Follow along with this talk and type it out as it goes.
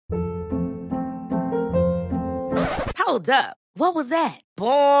Hold up. What was that?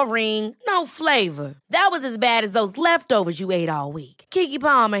 Boring. No flavor. That was as bad as those leftovers you ate all week. Keke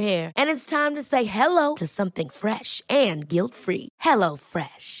Palmer here, and it's time to say hello to something fresh and guilt-free. Hello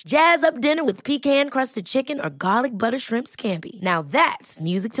Fresh. Jazz up dinner with pecan-crusted chicken or garlic butter shrimp scampi. Now that's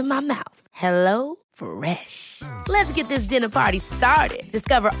music to my mouth. Hello Fresh. Let's get this dinner party started.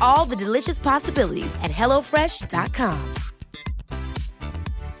 Discover all the delicious possibilities at hellofresh.com.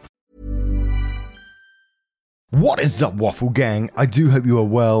 What is up, Waffle Gang? I do hope you are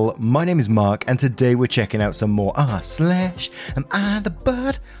well. My name is Mark, and today we're checking out some more Am I the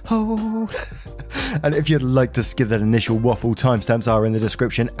Butthole? And if you'd like to skip that initial waffle, timestamps are in the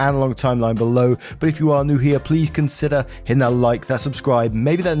description and along the timeline below. But if you are new here, please consider hitting that like, that subscribe,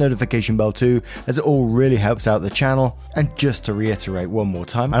 maybe that notification bell too, as it all really helps out the channel. And just to reiterate one more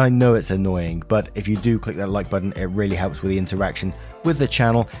time, and I know it's annoying, but if you do click that like button, it really helps with the interaction with the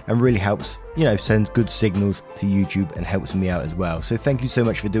channel and really helps, sends good signals to YouTube and helps me out as well. So thank you so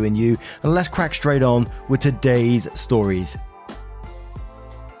much for doing you, and let's crack straight on with today's stories.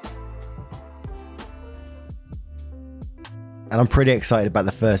 And I'm pretty excited about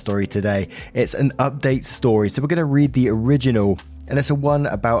the first story today. It's an update story, so we're going to read the original. And it's a one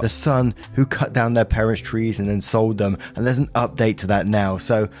about the son who cut down their parents' trees and then sold them. And there's an update to that now.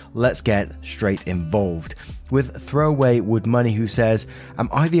 So let's get straight involved. With Throwaway Wood Money, who says, "Am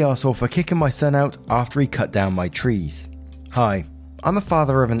I the arsehole for kicking my son out after he cut down my trees? Hi, I'm a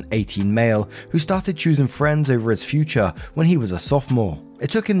father of an 18 male who started choosing friends over his future when he was a sophomore.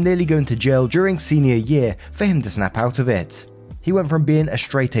 It took him nearly going to jail during senior year for him to snap out of it. He went from being a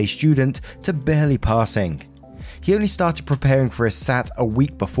straight A student to barely passing. He only started preparing for his SAT a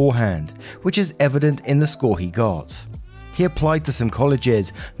week beforehand, which is evident in the score he got. He applied to some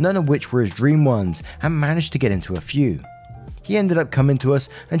colleges, none of which were his dream ones, and managed to get into a few. He ended up coming to us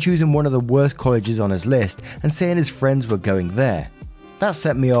and choosing one of the worst colleges on his list and saying his friends were going there. That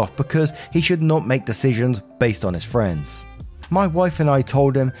set me off because he should not make decisions based on his friends. My wife and I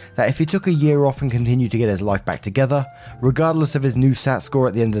told him that if he took a year off and continued to get his life back together, regardless of his new SAT score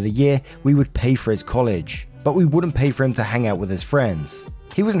at the end of the year, we would pay for his college. But we wouldn't pay for him to hang out with his friends.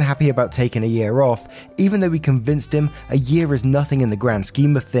 He wasn't happy about taking a year off, even though we convinced him a year is nothing in the grand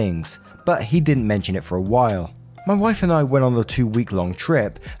scheme of things, but he didn't mention it for a while. My wife and I went on a 2-week-long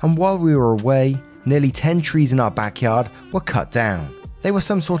trip, and while we were away, nearly 10 trees in our backyard were cut down. They were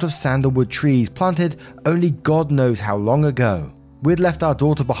some sort of sandalwood trees planted only God knows how long ago. We'd left our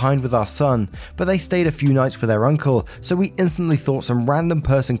daughter behind with our son, but they stayed a few nights with their uncle, so we instantly thought some random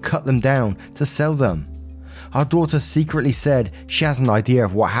person cut them down to sell them. Our daughter secretly said she has an idea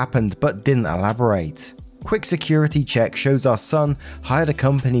of what happened, but didn't elaborate. Quick security check shows our son hired a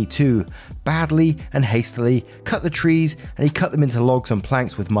company to, badly and hastily, cut the trees, and he cut them into logs and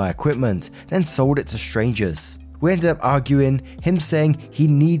planks with my equipment, then sold it to strangers. We ended up arguing, him saying he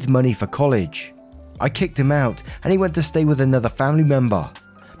needs money for college. I kicked him out, and he went to stay with another family member.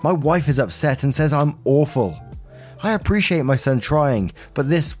 My wife is upset and says I'm awful. I appreciate my son trying, but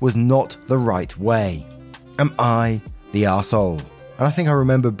this was not the right way. Am I the arsehole? And I think I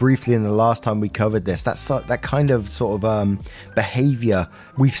remember briefly in the last time we covered this, that kind of sort of behavior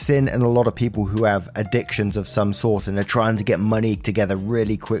we've seen in a lot of people who have addictions of some sort and they're trying to get money together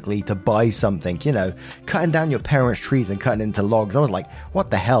really quickly to buy something, cutting down your parents' trees and cutting into logs. I was like,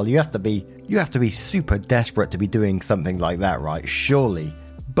 what the hell? You have to be super desperate to be doing something like that, right? Surely.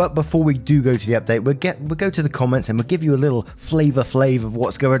 But before we do go to the update, we'll go to the comments and we'll give you a little flavor of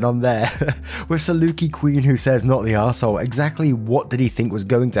what's going on there. With Saluki Queen, who says, "Not the arsehole, exactly what did he think was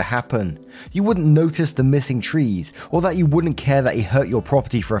going to happen? You wouldn't notice the missing trees, or that you wouldn't care that he hurt your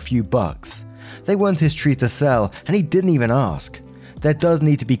property for a few bucks. They weren't his trees to sell, and he didn't even ask. There does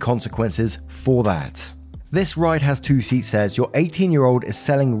need to be consequences for that." This Ride Has Two Seats says, "Your 18-year-old is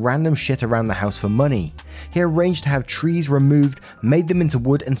selling random shit around the house for money. He arranged to have trees removed, made them into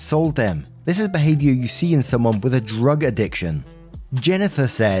wood and sold them. This is behavior you see in someone with a drug addiction." Jennifer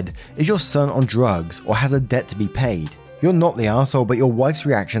said, "Is your son on drugs or has a debt to be paid? You're not the arsehole, but your wife's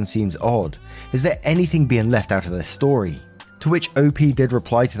reaction seems odd. Is there anything being left out of this story?" To which OP did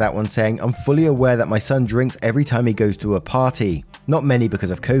reply to that one saying, "I'm fully aware that my son drinks every time he goes to a party. Not many because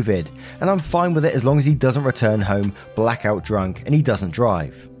of COVID, and I'm fine with it as long as he doesn't return home blackout drunk and he doesn't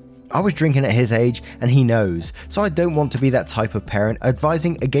drive. I was drinking at his age and he knows, so I don't want to be that type of parent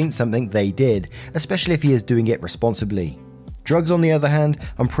advising against something they did, especially if he is doing it responsibly. Drugs, on the other hand,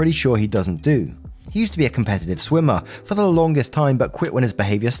 I'm pretty sure he doesn't do. He used to be a competitive swimmer for the longest time but quit when his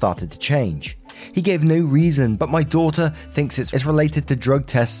behavior started to change. He gave no reason, but my daughter thinks it's related to drug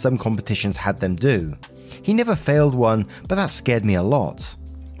tests some competitions had them do. He never failed one, but that scared me a lot.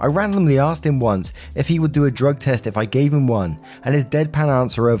 I randomly asked him once if he would do a drug test if I gave him one, and his deadpan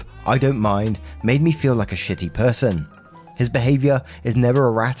answer of, "I don't mind," made me feel like a shitty person. His behavior is never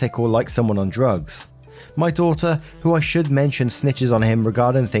erratic or like someone on drugs. My daughter, who I should mention, snitches on him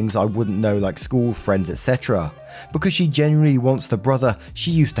regarding things I wouldn't know like school, friends, etc. because she genuinely wants the brother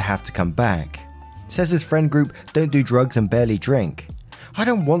she used to have to come back. Says his friend group don't do drugs and barely drink. I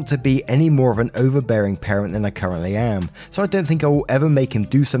don't want to be any more of an overbearing parent than I currently am, so I don't think I will ever make him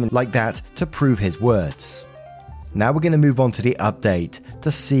do something like that to prove his words. Now we're going to move on to the update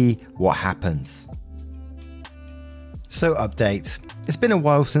to see what happens. So update. It's been a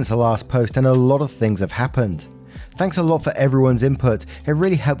while since the last post and a lot of things have happened. Thanks a lot for everyone's input. It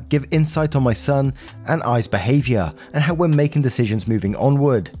really helped give insight on my son and I's behaviour and how we're making decisions moving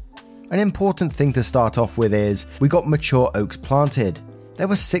onward. An important thing to start off with is we got mature oaks planted. There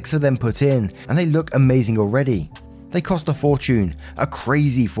were 6 of them put in and they look amazing already. They cost a fortune, a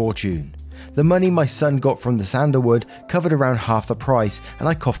crazy fortune. The money my son got from the sandalwood covered around half the price and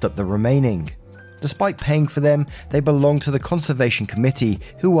I coughed up the remaining. Despite paying for them, they belong to the Conservation Committee,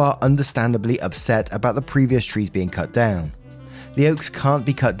 who are understandably upset about the previous trees being cut down. The oaks can't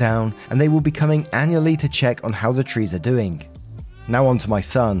be cut down and they will be coming annually to check on how the trees are doing. Now on to my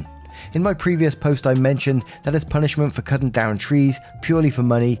son. In my previous post I mentioned that his punishment for cutting down trees purely for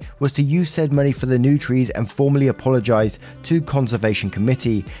money was to use said money for the new trees and formally apologise to Conservation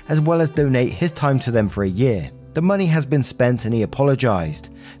Committee, as well as donate his time to them for a year. The money has been spent and he apologised.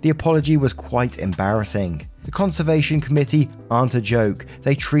 The apology was quite embarrassing. The Conservation Committee aren't a joke,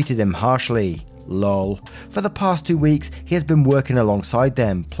 they treated him harshly. Lol. For the past 2 weeks, he has been working alongside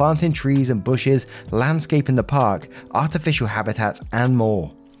them, planting trees and bushes, landscaping the park, artificial habitats and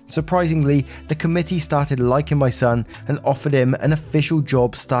more. Surprisingly, the committee started liking my son and offered him an official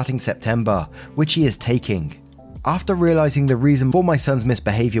job starting September, which he is taking. After realising the reason for my son's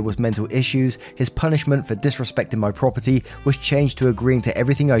misbehaviour was mental issues, his punishment for disrespecting my property was changed to agreeing to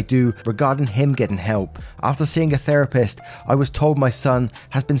everything I do regarding him getting help. After seeing a therapist, I was told my son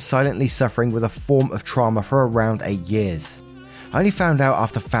has been silently suffering with a form of trauma for around 8 years. I only found out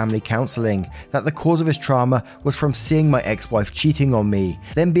after family counselling that the cause of his trauma was from seeing my ex-wife cheating on me,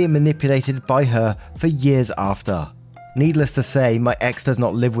 then being manipulated by her for years after. Needless to say, my ex does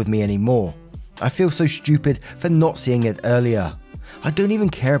not live with me anymore. I feel so stupid for not seeing it earlier. I don't even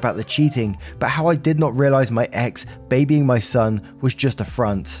care about the cheating, but how I did not realise my ex babying my son was just a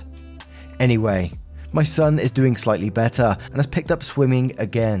front. Anyway, my son is doing slightly better and has picked up swimming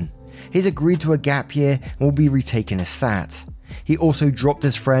again. He's agreed to a gap year and will be retaking his SAT. He also dropped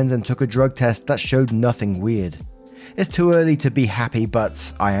his friends and took a drug test that showed nothing weird. It's too early to be happy,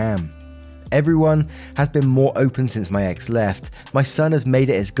 but I am. Everyone has been more open since my ex left. My son has made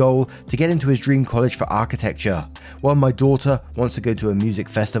it his goal to get into his dream college for architecture, while my daughter wants to go to a music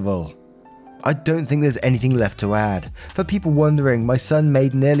festival. I don't think there's anything left to add. For people wondering, my son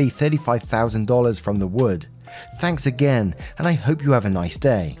made nearly $35,000 from the wood. Thanks again, and I hope you have a nice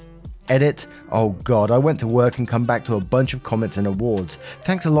day. Edit. Oh god, I went to work and come back to a bunch of comments and awards.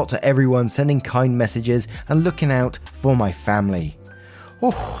 Thanks a lot to everyone sending kind messages and looking out for my family.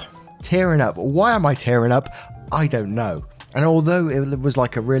 Oh, tearing up. Why am I tearing up? I don't know. And although it was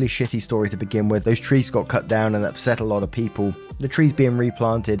like a really shitty story to begin with, those trees got cut down and upset a lot of people, the trees being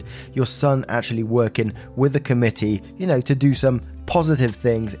replanted, your son actually working with the committee, to do some positive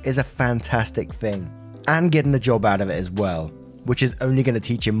things is a fantastic thing. And getting a job out of it as well, which is only going to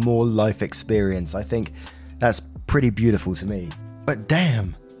teach him more life experience. I think that's pretty beautiful to me. But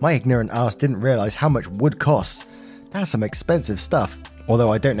damn, my ignorant ass didn't realise how much wood costs. That's some expensive stuff.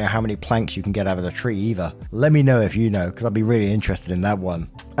 Although I don't know how many planks you can get out of a tree either. Let me know if you know, because I'd be really interested in that one.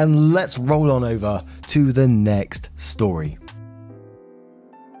 And let's roll on over to the next story.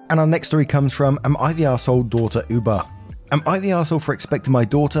 And our next story comes from Am I the Arsehole Daughter Uber? Am I the arsehole for expecting my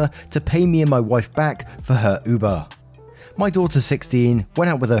daughter to pay me and my wife back for her Uber? My daughter's 16,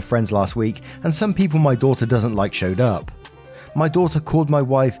 went out with her friends last week, and some people my daughter doesn't like showed up. My daughter called my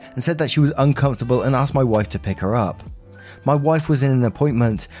wife and said that she was uncomfortable and asked my wife to pick her up. My wife was in an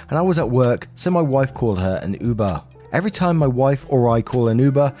appointment and I was at work, so my wife called her an Uber. Every time my wife or I call an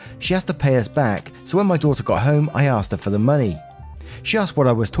Uber, she has to pay us back, so when my daughter got home, I asked her for the money. She asked what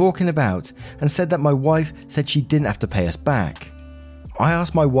I was talking about and said that my wife said she didn't have to pay us back. I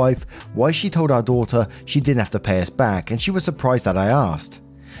asked my wife why she told our daughter she didn't have to pay us back, and she was surprised that I asked.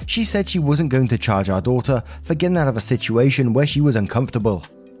 She said she wasn't going to charge our daughter for getting out of a situation where she was uncomfortable.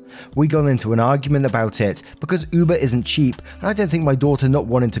 We got into an argument about it because Uber isn't cheap, and I don't think my daughter not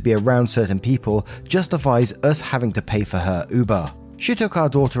wanting to be around certain people justifies us having to pay for her Uber. She took our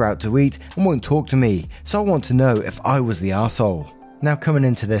daughter out to eat and won't talk to me, so I want to know if I was the arsehole. Now, coming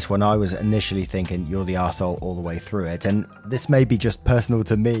into this one, I was initially thinking you're the arsehole all the way through it, and this may be just personal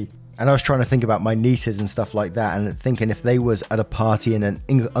to me. And I was trying to think about my nieces and stuff like that, and thinking if they was at a party in an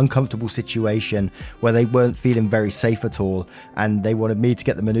uncomfortable situation where they weren't feeling very safe at all, and they wanted me to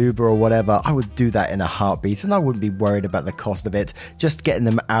get them an Uber or whatever, I would do that in a heartbeat, and I wouldn't be worried about the cost of it, just getting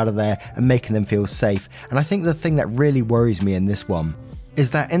them out of there and making them feel safe. And I think the thing that really worries me in this one is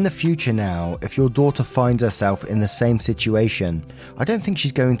that in the future now, if your daughter finds herself in the same situation, I don't think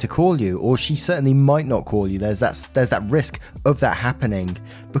she's going to call you, or she certainly might not call you. There's that risk of that happening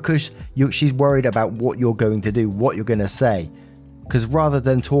because she's worried about what you're going to do, what you're going to say. Because rather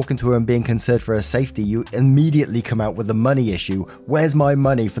than talking to her and being concerned for her safety, you immediately come out with the money issue. Where's my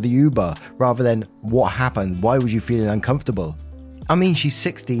money for the Uber? Rather than what happened? Why was you feeling uncomfortable? I mean, she's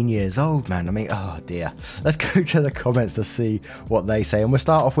 16 years old, man. I mean, oh dear. Let's go to the comments to see what they say. And we'll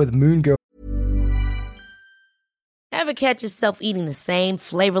start off with Moon Girl. Ever catch yourself eating the same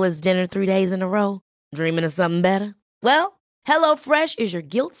flavorless dinner 3 days in a row? Dreaming of something better? Well, HelloFresh is your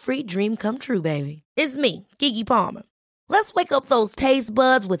guilt-free dream come true, baby. It's me, Keke Palmer. Let's wake up those taste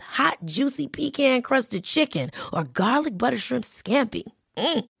buds with hot, juicy pecan-crusted chicken or garlic butter shrimp scampi.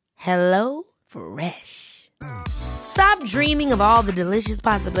 Hello Fresh. Stop dreaming of all the delicious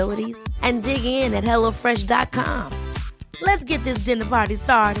possibilities and dig in at HelloFresh.com. Let's get this dinner party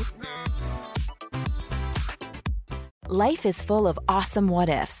started. Life is full of awesome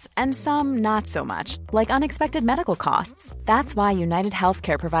what-ifs, and some not so much, like unexpected medical costs. That's why United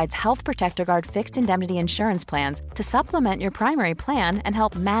Healthcare provides Health Protector Guard fixed indemnity insurance plans to supplement your primary plan and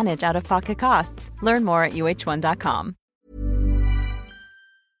help manage out-of-pocket costs. Learn more at UH1.com.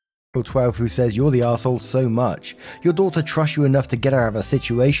 12 who says you're the arsehole so much. Your daughter trusts you enough to get her out of a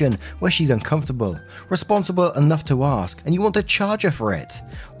situation where she's uncomfortable, responsible enough to ask, and you want to charge her for it.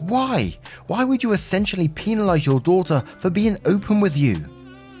 Why? Why would you essentially penalize your daughter for being open with you?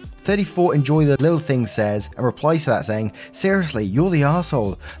 34 Enjoy the Little Thing says, and replies to that saying, seriously, you're the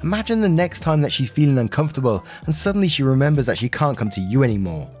arsehole. Imagine the next time that she's feeling uncomfortable and suddenly she remembers that she can't come to you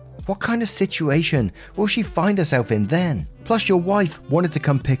anymore. What kind of situation will she find herself in then? Plus, your wife wanted to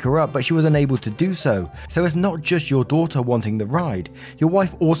come pick her up, but she was unable to do so. So it's not just your daughter wanting the ride. Your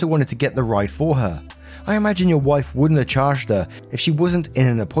wife also wanted to get the ride for her. I imagine your wife wouldn't have charged her if she wasn't in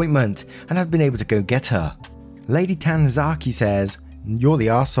an appointment and had been able to go get her. Lady Tanzaki says, you're the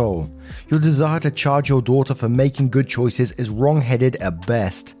arsehole. Your desire to charge your daughter for making good choices is wrong-headed at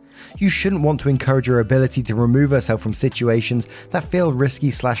best. You shouldn't want to encourage her ability to remove herself from situations that feel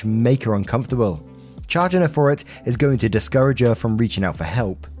risky / make her uncomfortable. Charging her for it is going to discourage her from reaching out for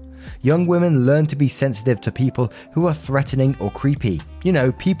help. Young women learn to be sensitive to people who are threatening or creepy. You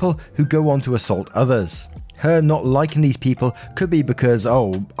know, people who go on to assault others. Her not liking these people could be because,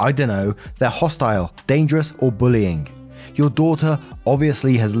 they're hostile, dangerous, or bullying. Your daughter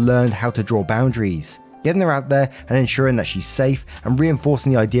obviously has learned how to draw boundaries. Getting her out there and ensuring that she's safe and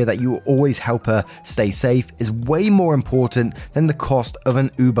reinforcing the idea that you will always help her stay safe is way more important than the cost of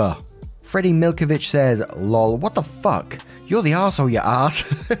an Uber. Freddie Milkovich says, lol, what the fuck? You're the arsehole, you ass.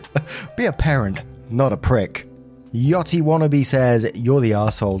 Be a parent, not a prick. Yachty Wannabe says, you're the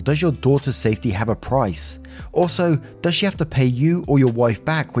arsehole. Does your daughter's safety have a price? Also, does she have to pay you or your wife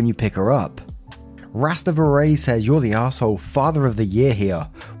back when you pick her up? Rasta Varay says, you're the arsehole, father of the year here,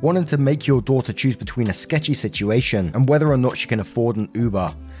 wanting to make your daughter choose between a sketchy situation and whether or not she can afford an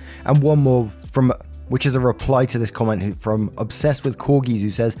Uber. And one more which is a reply to this comment from Obsessed with Corgis, who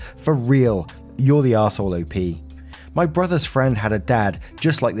says, for real, you're the arsehole OP. My brother's friend had a dad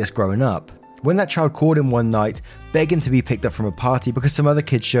just like this growing up. When that child called him one night, begging to be picked up from a party because some other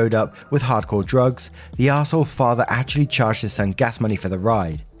kids showed up with hardcore drugs, the arsehole father actually charged his son gas money for the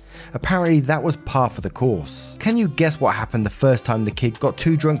ride. Apparently that was par for the course. Can you guess what happened the first time the kid got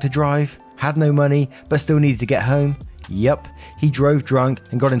too drunk to drive, had no money, but still needed to get home? Yep, he drove drunk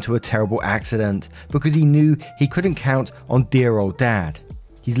and got into a terrible accident because he knew he couldn't count on dear old dad.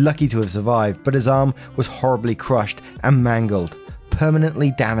 He's lucky to have survived, but his arm was horribly crushed and mangled,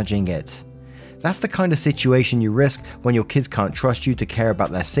 permanently damaging it. That's the kind of situation you risk when your kids can't trust you to care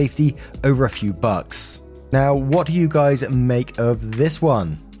about their safety over a few bucks. Now, what do you guys make of this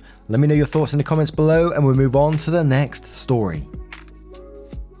one? Let me know your thoughts in the comments below and we'll move on to the next story.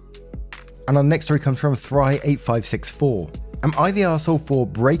 And our next story comes from Thry8564. Am I the arsehole for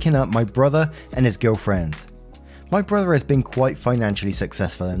breaking up my brother and his girlfriend? My brother has been quite financially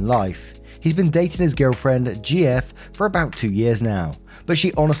successful in life. He's been dating his girlfriend, GF, for about 2 years now, but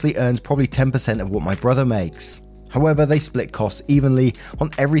she honestly earns probably 10% of what my brother makes. However, they split costs evenly on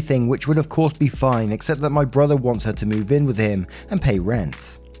everything, which would of course be fine, except that my brother wants her to move in with him and pay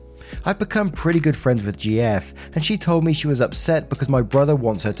rent. I've become pretty good friends with GF, and she told me she was upset because my brother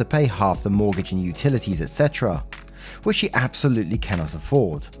wants her to pay half the mortgage and utilities, etc., which she absolutely cannot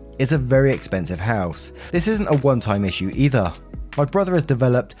afford. It's a very expensive house. This isn't a one-time issue either. My brother has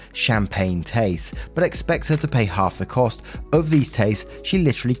developed champagne tastes, but expects her to pay half the cost of these tastes she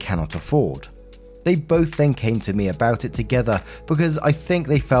literally cannot afford. They both then came to me about it together because I think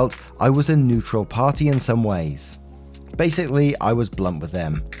they felt I was a neutral party in some ways. Basically, I was blunt with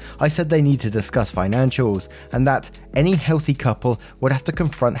them. I said they need to discuss financials and that any healthy couple would have to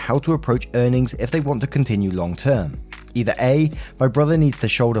confront how to approach earnings if they want to continue long term. Either A, my brother needs to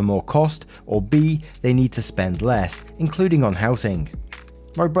shoulder more cost, or B, they need to spend less, including on housing.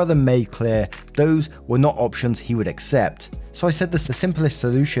 My brother made clear those were not options he would accept, so I said the simplest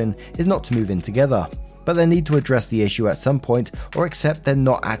solution is not to move in together, but they need to address the issue at some point or accept they're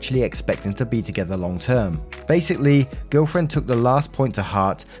not actually expecting to be together long term. Basically, girlfriend took the last point to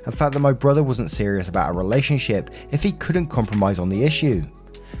heart and felt that my brother wasn't serious about a relationship if he couldn't compromise on the issue.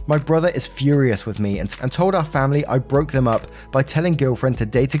 My brother is furious with me and told our family I broke them up by telling girlfriend to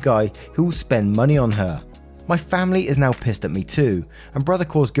date a guy who will spend money on her. My family is now pissed at me too, and brother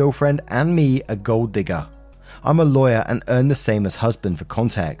calls girlfriend and me a gold digger. I'm a lawyer and earn the same as husband for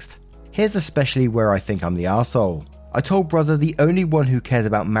context. Here's especially where I think I'm the arsehole. I told brother the only one who cares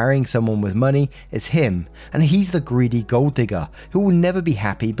about marrying someone with money is him, and he's the greedy gold digger who will never be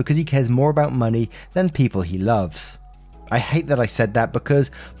happy because he cares more about money than people he loves. I hate that I said that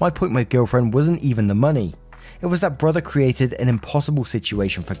because my point with girlfriend wasn't even the money. It was that brother created an impossible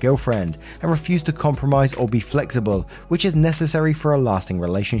situation for girlfriend and refused to compromise or be flexible, which is necessary for a lasting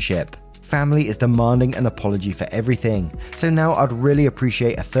relationship. Family is demanding an apology for everything, so now I'd really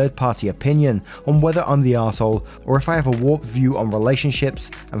appreciate a third-party opinion on whether I'm the arsehole or if I have a warped view on relationships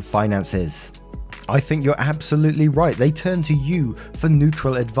and finances. I think you're absolutely right. They turn to you for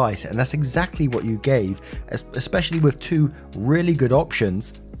neutral advice, and that's exactly what you gave, especially with two really good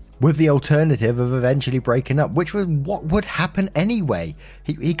options, with the alternative of eventually breaking up, which was what would happen anyway.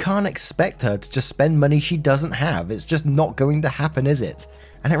 He can't expect her to just spend money she doesn't have. It's just not going to happen, is it?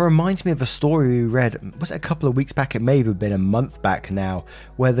 And it reminds me of a story we read, was it a couple of weeks back? It may have been a month back now,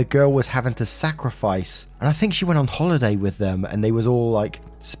 where the girl was having to sacrifice, and I think she went on holiday with them, and they was all like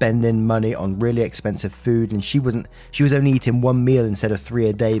spending money on really expensive food, and she was only eating one meal instead of 3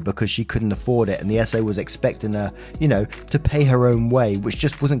 a day because she couldn't afford it, and the SO was expecting her, to pay her own way, which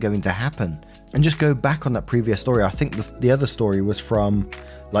just wasn't going to happen. And just go back on that previous story, I think the other story was from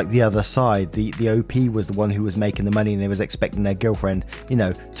like the other side. The OP was the one who was making the money, and they was expecting their girlfriend,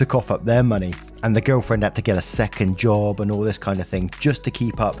 to cough up their money, and the girlfriend had to get a second job and all this kind of thing just to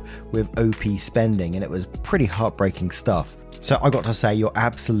keep up with OP spending, and it was pretty heartbreaking stuff. So I got to say, you're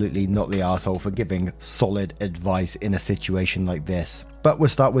absolutely not the arsehole for giving solid advice in a situation like this. But we'll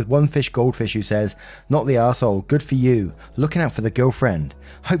start with One Fish Goldfish, who says, not the arsehole, good for you, looking out for the girlfriend,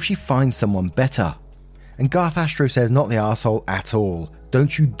 hope she finds someone better. And Garth Astro says, not the arsehole at all,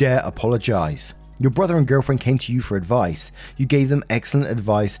 don't you dare apologise. Your brother and girlfriend came to you for advice. You gave them excellent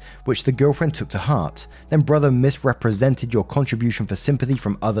advice, which the girlfriend took to heart. Then brother misrepresented your contribution for sympathy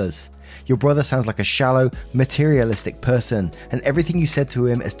from others. Your brother sounds like a shallow, materialistic person, and everything you said to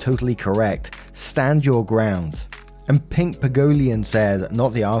him is totally correct. Stand your ground. And Pink Pagolian says,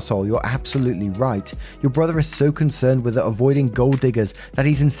 not the arsehole, you're absolutely right. Your brother is so concerned with avoiding gold diggers that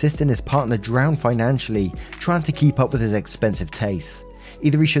he's insisting his partner drown financially, trying to keep up with his expensive tastes.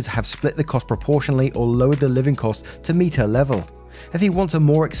 Either he should have split the cost proportionally or lowered the living cost to meet her level. If he wants a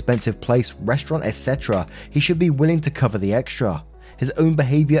more expensive place, restaurant, etc., he should be willing to cover the extra. His own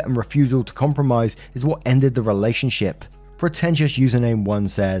behaviour and refusal to compromise is what ended the relationship. Pretentious Username 1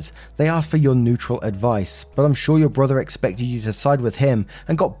 says, they asked for your neutral advice, but I'm sure your brother expected you to side with him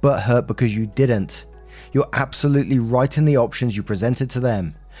and got butthurt because you didn't. You're absolutely right in the options you presented to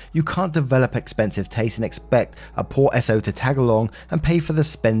them. You can't develop expensive taste and expect a poor SO to tag along and pay for the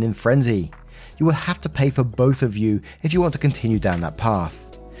spending frenzy. You will have to pay for both of you if you want to continue down that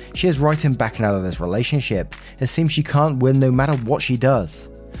path. She is right in backing out of this relationship. It seems she can't win no matter what she does.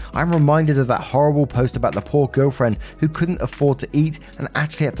 I'm reminded of that horrible post about the poor girlfriend who couldn't afford to eat and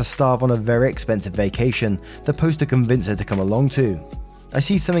actually had to starve on a very expensive vacation the poster convinced her to come along to. I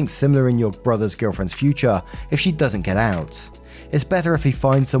see something similar in your brother's girlfriend's future if she doesn't get out. It's better if he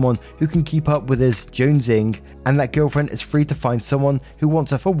finds someone who can keep up with his jonesing, and that girlfriend is free to find someone who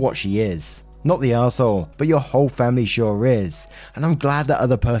wants her for what she is. Not the arsehole, but your whole family sure is. And I'm glad that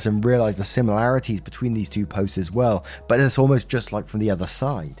other person realised the similarities between these two posts as well, but it's almost just like from the other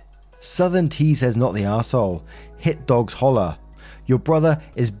side. Southern T says, not the arsehole, hit dogs holler. Your brother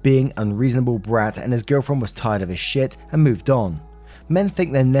is being unreasonable brat and his girlfriend was tired of his shit and moved on. Men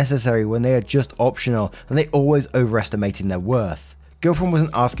think they're necessary when they are just optional, and they always overestimating their worth. Girlfriend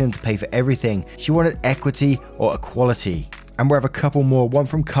wasn't asking him to pay for everything, she wanted equity or equality. And we have a couple more, one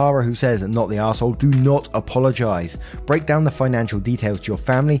from Cara who says, not the arsehole, do not apologise. Break down the financial details to your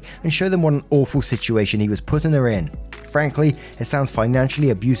family and show them what an awful situation he was putting her in. Frankly, it sounds financially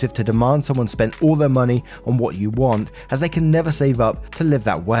abusive to demand someone spend all their money on what you want, as they can never save up to live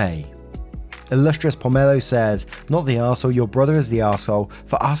that way. Illustrious Pomelo says, not the arsehole, your brother is the arsehole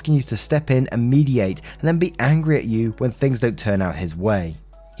for asking you to step in and mediate and then be angry at you when things don't turn out his way.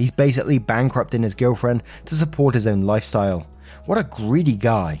 He's basically bankrupting his girlfriend to support his own lifestyle. What a greedy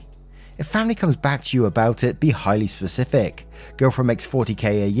guy. If family comes back to you about it, be highly specific. Girlfriend makes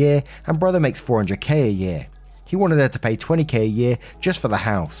 40k a year and brother makes 400k a year. He wanted her to pay 20k a year just for the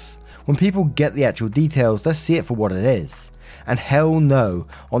house. When people get the actual details, they'll see it for what it is. And hell no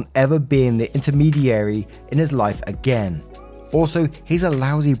on ever being the intermediary in his life again. Also, he's a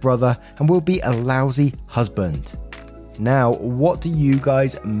lousy brother and will be a lousy husband. Now, what do you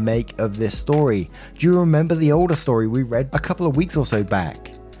guys make of this story? Do you remember the older story we read a couple of weeks or so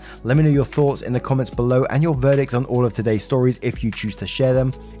back? Let me know your thoughts in the comments below and your verdicts on all of today's stories if you choose to share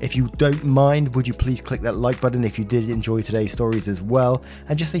them. If you don't mind, would you please click that like button if you did enjoy today's stories as well?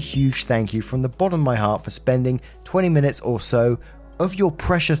 And just a huge thank you from the bottom of my heart for spending 20 minutes or so of your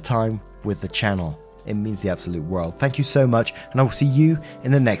precious time with the channel. It means the absolute world. Thank you so much, and I will see you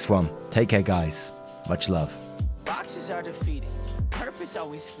in the next one. Take care, guys. Much love. Boxes are defeating, purpose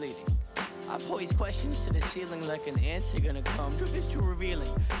always fleeting. I pose questions to the ceiling like an answer gonna come. Truth is too revealing,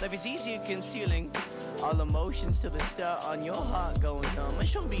 life is easier concealing. All emotions till the start on your heart going numb. I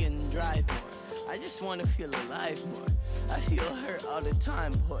should be in drive more, I just wanna feel alive more. I feel hurt all the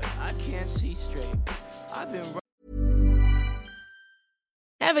time, but I can't see straight. I've been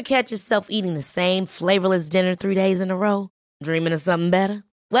Ever catch yourself eating the same flavorless dinner 3 days in a row? Dreaming of something better?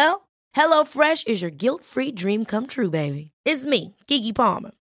 Well, HelloFresh is your guilt-free dream come true, baby. It's me, Keke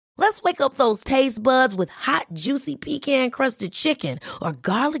Palmer. Let's wake up those taste buds with hot, juicy pecan-crusted chicken or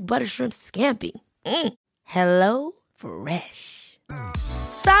garlic butter shrimp scampi. Hello Fresh.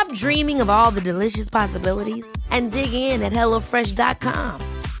 Stop dreaming of all the delicious possibilities and dig in at HelloFresh.com.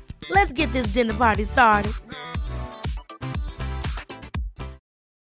 Let's get this dinner party started.